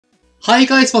Hi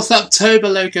guys, what's up?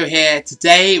 Toboloco here.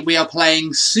 Today we are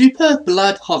playing Super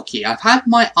Blood Hockey. I've had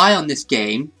my eye on this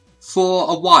game for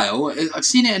a while. I've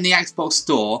seen it in the Xbox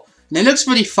store and it looks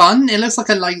really fun. It looks like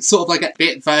a sort of a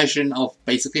bit version of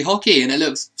basically hockey, and it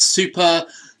looks super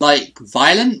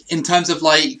violent in terms of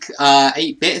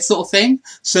 8-bit sort of thing.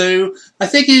 So I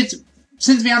figured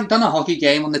since we haven't done a hockey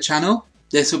game on the channel,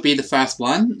 this will be the first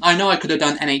one. I know I could have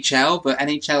done NHL, but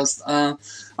NHL's I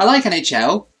like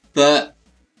NHL, but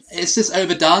it's just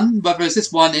overdone, whereas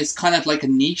this one is kind of like a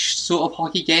niche sort of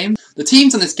hockey game. The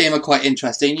teams on this game are quite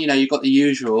interesting. You know, you've got the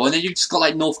usual, and then you've just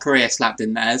got North Korea slapped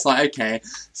in there. It's okay.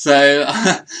 So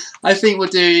I think we'll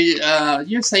do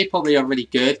USA probably are really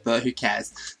good, but who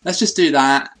cares? Let's just do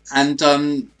that. And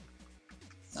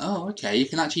oh, okay, you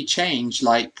can actually change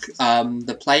the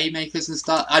playmakers and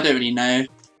stuff. I don't really know.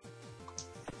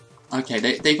 Okay,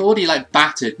 they've already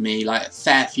battered me a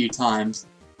fair few times.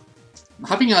 I'm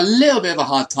having a little bit of a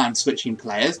hard time switching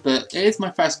players, but it is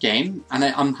my first game, and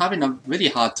I'm having a really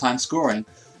hard time scoring.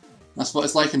 That's what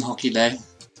it's like in hockey though.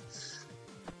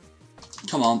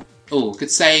 Come on. Oh,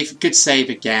 good save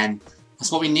again.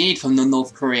 That's what we need from the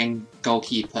North Korean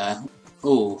goalkeeper.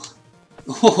 Oh,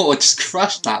 I just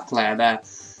crushed that player there.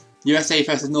 USA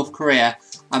versus North Korea,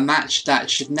 a match that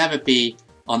should never be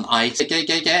on ice.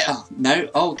 Get. Oh, no.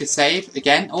 Oh, good save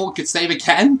again. Oh, good save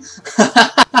again.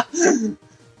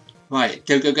 Right,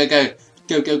 go.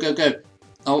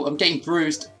 Oh, I'm getting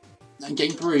bruised.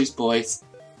 Boys.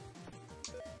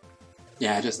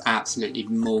 Yeah, just absolutely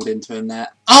mauled into him there.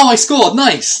 Oh, I scored!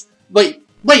 Nice! Wait,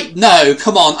 no,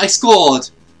 come on, I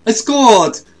scored! But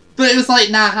it was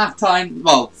nah, half-time.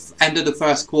 Well, end of the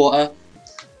first quarter.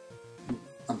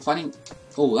 I'm finding...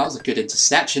 Oh, that was a good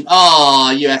interception.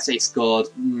 Oh, USA scored.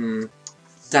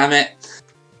 Damn it.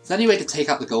 Is there any way to take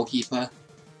out the goalkeeper?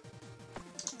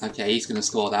 Okay, he's going to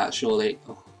score that, surely.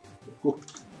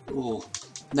 Oh.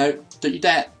 No, don't you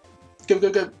dare.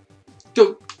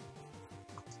 Go.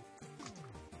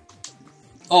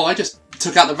 Oh, I just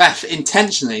took out the ref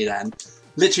intentionally then.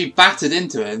 Literally battered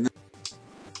into him.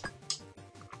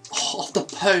 Oh, off the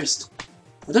post.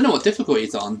 I don't know what difficulty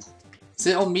it's on. Is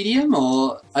it on medium,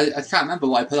 or... I can't remember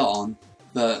what I put it on.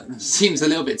 But it seems a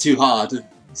little bit too hard.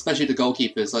 Especially the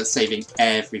goalkeepers, saving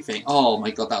everything. Oh my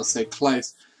god, that was so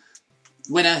close.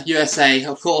 Winner, USA,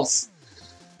 of course.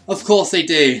 Of course they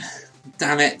do.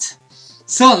 Damn it.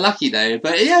 So unlucky though,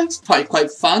 but yeah, it's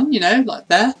quite fun, you know,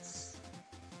 there.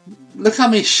 Look how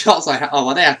many shots I had. Oh,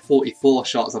 well, they had 44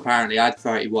 shots apparently. I had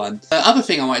 31. The other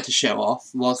thing I wanted to show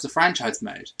off was the franchise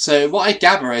mode. So what I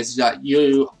gather is that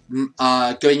you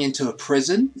are going into a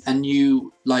prison and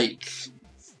you,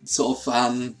 sort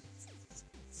of,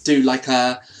 do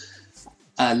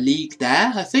a league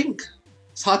there, I think.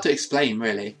 It's hard to explain,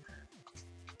 really.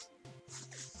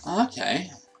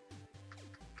 Okay.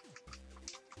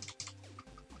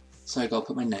 So I gotta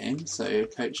put my name, so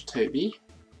Coach Toby.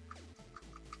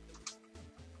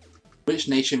 Which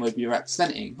nation would be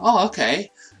representing? Oh, okay.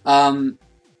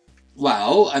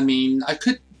 Well, I mean,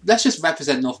 let's just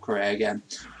represent North Korea again.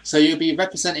 So you'll be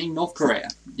representing North Korea.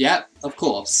 Yeah, of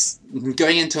course.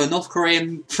 Going into a North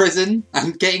Korean prison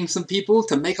and getting some people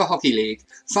to make a hockey league.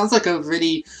 Sounds like a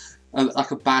really,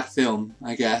 a bad film,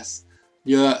 I guess.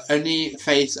 You only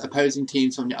face opposing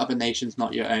teams from your other nations,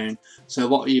 not your own. So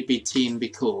what would your team be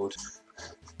called?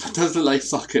 It does look like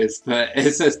Soccers, but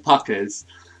it says Puckers,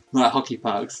 like hockey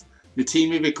pucks. Your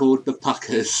team will be called the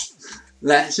Puckers.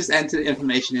 Let's just enter the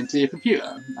information into your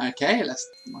computer. Okay, let's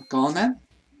go on then.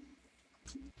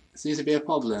 Seems to be a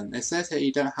problem. It says here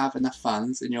you don't have enough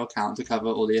funds in your account to cover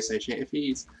all the associated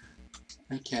fees.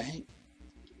 Okay.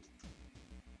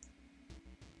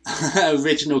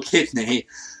 Original kidney.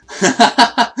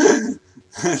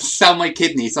 Sell my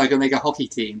kidney so I can make a hockey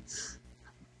team.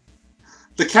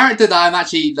 The character that I'm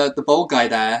actually, the bald guy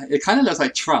there, it kind of looks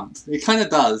like Trump. It kind of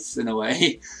does, in a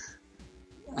way.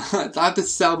 I have to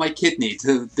sell my kidney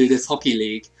to do this hockey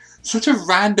league. Such a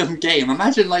random game.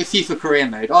 Imagine FIFA career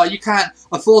mode. Oh, you can't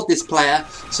afford this player,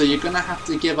 so you're going to have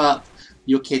to give up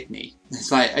your kidney.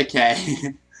 It's okay.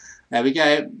 There we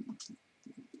go.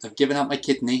 I've given up my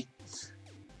kidney.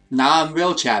 Now I'm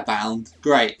wheelchair bound.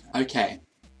 Great. Okay.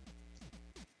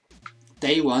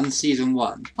 Day 1, Season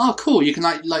 1. Oh, cool. You can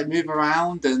move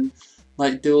around and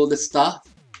do all this stuff.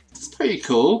 It's pretty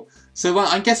cool. So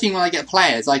I'm guessing when I get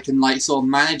players, I can sort of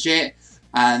manage it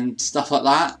and stuff like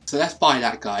that. So let's buy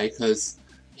that guy because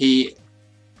he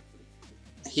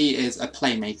is a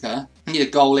playmaker. I need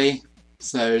a goalie,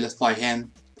 so let's buy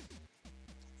him.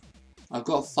 I've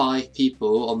got 5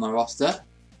 people on my roster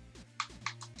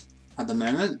at the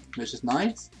moment, which is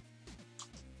nice.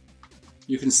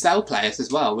 You can sell players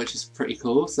as well, which is pretty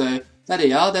cool. So There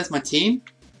they are, there's my team.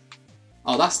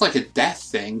 Oh, that's like a death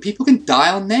thing. People can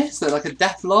die on this? They're like a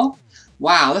death log?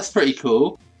 Wow, that's pretty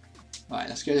cool. Right,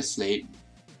 let's go to sleep.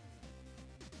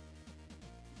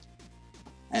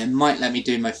 It might let me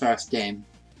do my first game.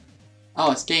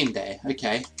 Oh, it's game day.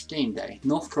 Okay, game day.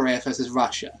 North Korea versus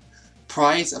Russia.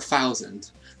 Prize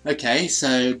 1,000. Okay,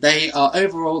 so they are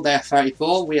overall they're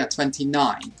 34. We are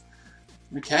 29.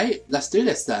 Okay, let's do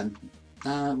this then.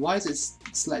 Why is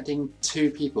it selecting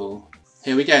 2 people?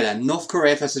 Here we go then. North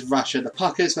Korea versus Russia. The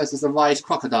Puckers versus the Rise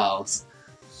Crocodiles.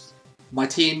 My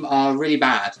team are really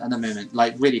bad at the moment.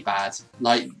 Like, really bad.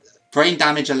 Like, brain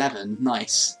damage 11.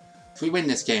 Nice. If we win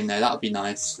this game though, that would be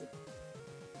nice.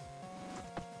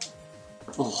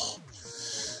 Oh.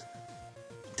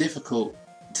 Difficult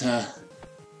to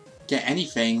get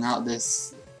anything out of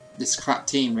this crap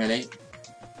team, really.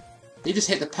 They just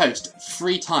hit the post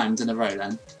 3 times in a row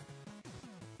then.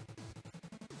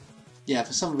 Yeah,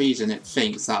 for some reason it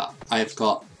thinks that I've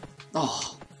got...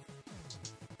 Oh.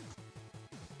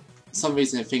 For some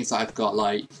reason it thinks that I've got,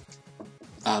 like,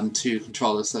 2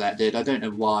 controllers selected. I don't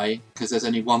know why, because there's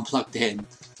only 1 plugged in.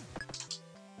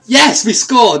 Yes! We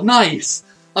scored! Nice!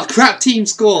 Our crap team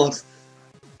scored!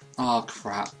 Oh,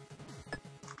 crap.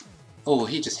 Oh,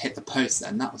 he just hit the post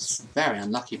then. That was very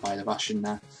unlucky by the Russian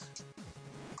there.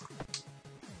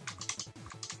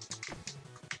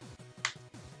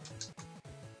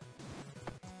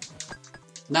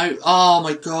 No, oh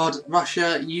my god,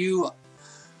 Russia, you...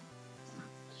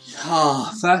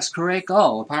 Ah, first career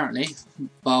goal, apparently.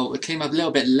 Well, it came up a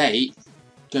little bit late.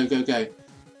 Go, go, go.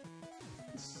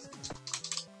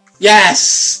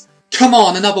 Yes! Come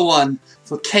on, another one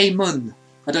for K-Mun.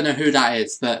 I don't know who that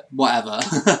is, but whatever.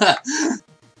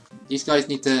 These guys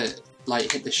need to,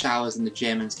 like, hit the showers in the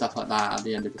gym and stuff like that at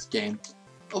the end of this game.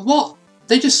 What?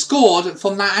 They just scored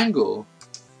from that angle.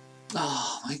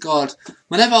 Oh my god.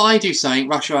 Whenever I do something,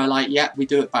 Russia are like, yeah, we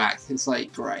do it back. It's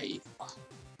like, great.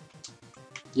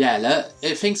 Yeah, look,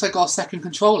 it thinks I got a second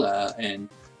controller in,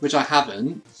 which I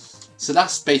haven't. So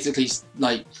that's basically,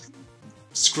 like,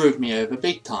 screwed me over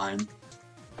big time.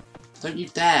 Don't you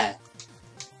dare.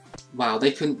 Wow,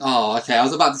 they couldn't... Oh, okay, I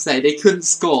was about to say, they couldn't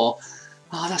score.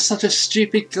 Oh, that's such a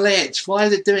stupid glitch. Why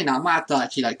is it doing that? I might have to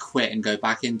actually, like, quit and go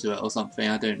back into it or something.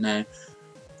 I don't know.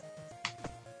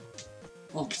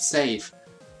 Oh, good save.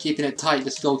 Keeping it tight,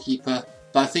 this goalkeeper.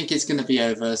 But I think it's going to be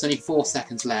over. There's only 4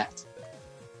 seconds left.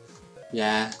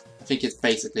 Yeah, I think it's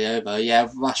basically over. Yeah,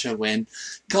 Russia win.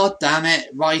 God damn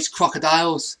it, Rise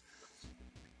Crocodiles.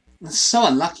 That's so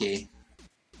unlucky.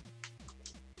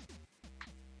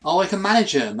 Oh, I can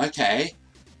manage them. Okay.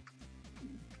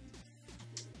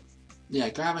 Yeah,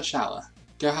 go have a shower.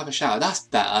 Go have a shower. That's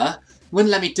better.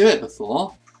 Wouldn't let me do it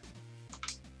before.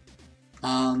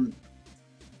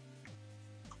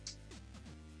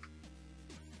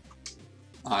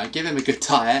 Alright, give him a good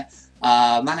diet.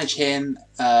 Manage him.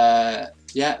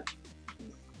 Yeah.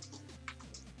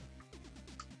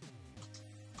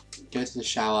 Go to the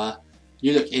shower.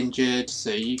 You look injured,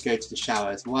 so you go to the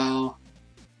shower as well.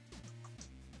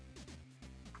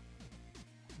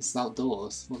 It's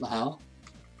outdoors. What the hell?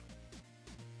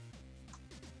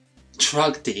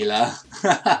 Drug dealer.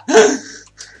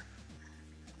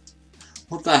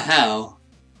 What the hell?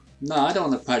 No, I don't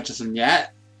want to purchase them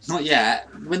yet. Not yet.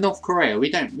 We're North Korea. We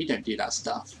don't do that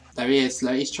stuff. There he is.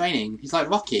 Look, he's training. He's like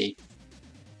Rocky.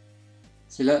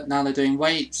 See, look, now they're doing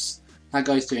weights. That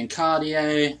guy's doing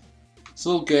cardio. It's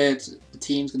all good. The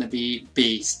team's going to be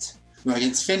beast. We're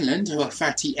against Finland, who are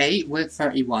 38. We're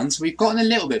 31, so we've gotten a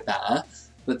little bit better,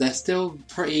 but they're still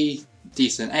pretty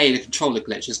decent. Hey, the controller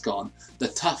glitch is gone. The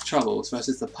tough troubles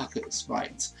versus the puckers.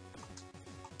 Right.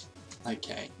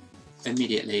 Okay.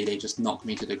 Immediately, they just knock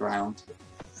me to the ground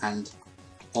and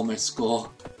almost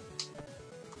score.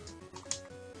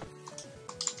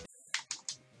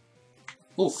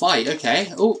 Oh, fight,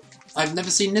 okay. Oh, I've never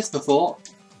seen this before.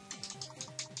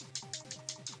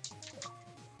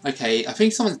 Okay, I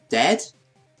think someone's dead.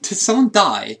 Did someone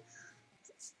die?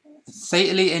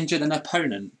 Fatally injured an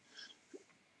opponent.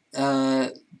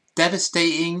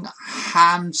 Devastating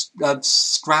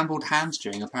scrambled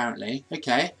hamstring, apparently.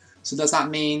 Okay, so does that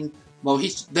mean... Well,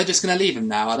 they're just going to leave him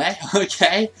now, are they?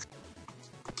 Okay.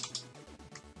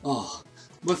 Oh,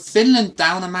 with Finland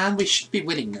down a man, we should be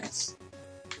winning this.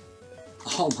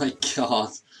 Oh my god.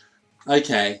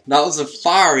 Okay, that was a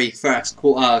fiery first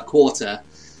quarter.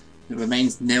 It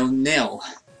remains 0-0.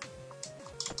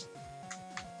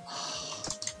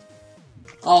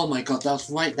 Oh my god, that was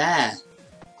right there.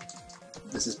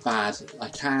 This is bad. I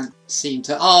can't seem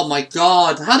to... Oh my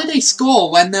god, how did they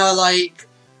score when they're like...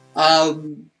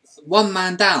 one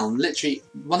man down. Literally,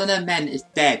 one of their men is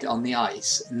dead on the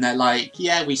ice. And they're like,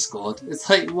 yeah, we scored. It's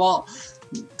like, what?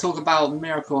 Talk about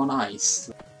miracle on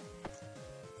ice.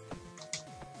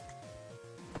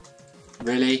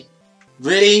 Really?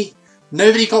 Really?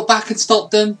 Nobody got back and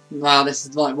stopped them? Wow, this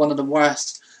is like one of the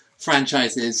worst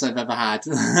franchises I've ever had.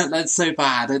 That's so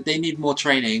bad. They need more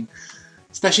training.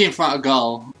 Especially in front of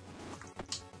goal.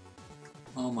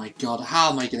 Oh my god, how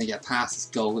am I going to get past this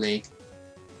goalie?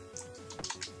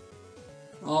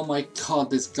 Oh my god,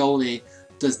 this goalie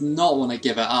does not want to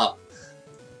give it up.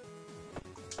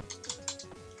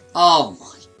 Oh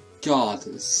my god,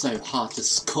 it's so hard to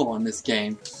score in this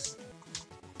game.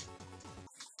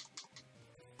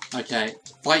 Okay,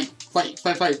 fight, fight,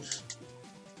 fight, fight.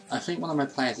 I think one of my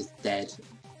players is dead.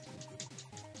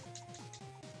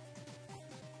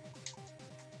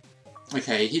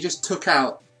 Okay, he just took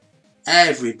out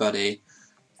everybody.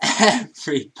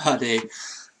 Everybody.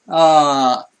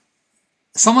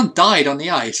 Someone died on the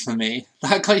ice for me.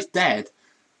 That guy's dead.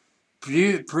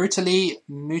 Brutally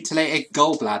mutilated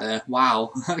gallbladder.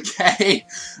 Wow. Okay.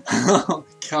 Oh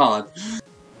god.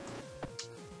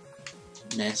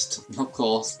 Missed, of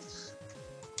course.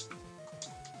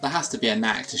 There has to be a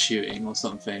knack to shooting or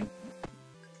something.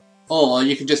 Or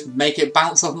you can just make it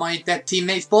bounce off my dead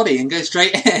teammate's body and go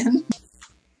straight in.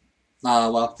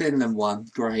 Oh well, Finland won.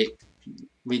 Great.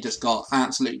 We just got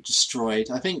absolutely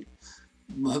destroyed. I think,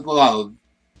 well,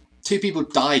 2 people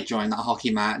died during that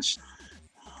hockey match.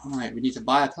 Alright, we need to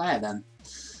buy a player then.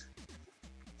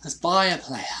 Let's buy a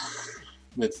player.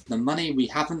 With the money we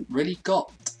haven't really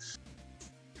got.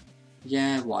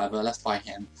 Yeah, whatever, let's buy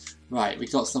him. Right, we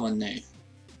got someone new.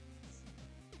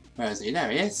 Where is he? There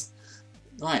he is.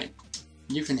 Right,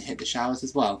 you can hit the showers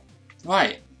as well.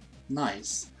 Right,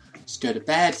 nice. Just go to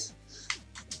bed.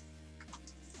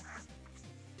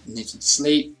 Need to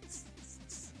sleep.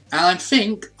 And I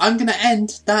think I'm going to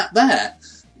end that there.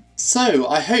 So,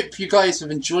 I hope you guys have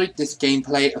enjoyed this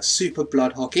gameplay of Super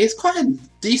Blood Hockey. It's quite a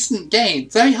decent game.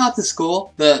 Very hard to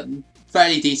score, but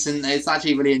fairly decent. It's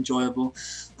actually really enjoyable.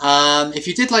 If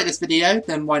you did like this video,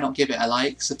 then why not give it a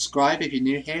like, subscribe if you're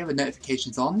new here with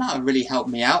notifications on. That would really help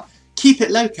me out. Keep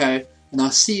it loco, and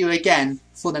I'll see you again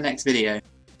for the next video.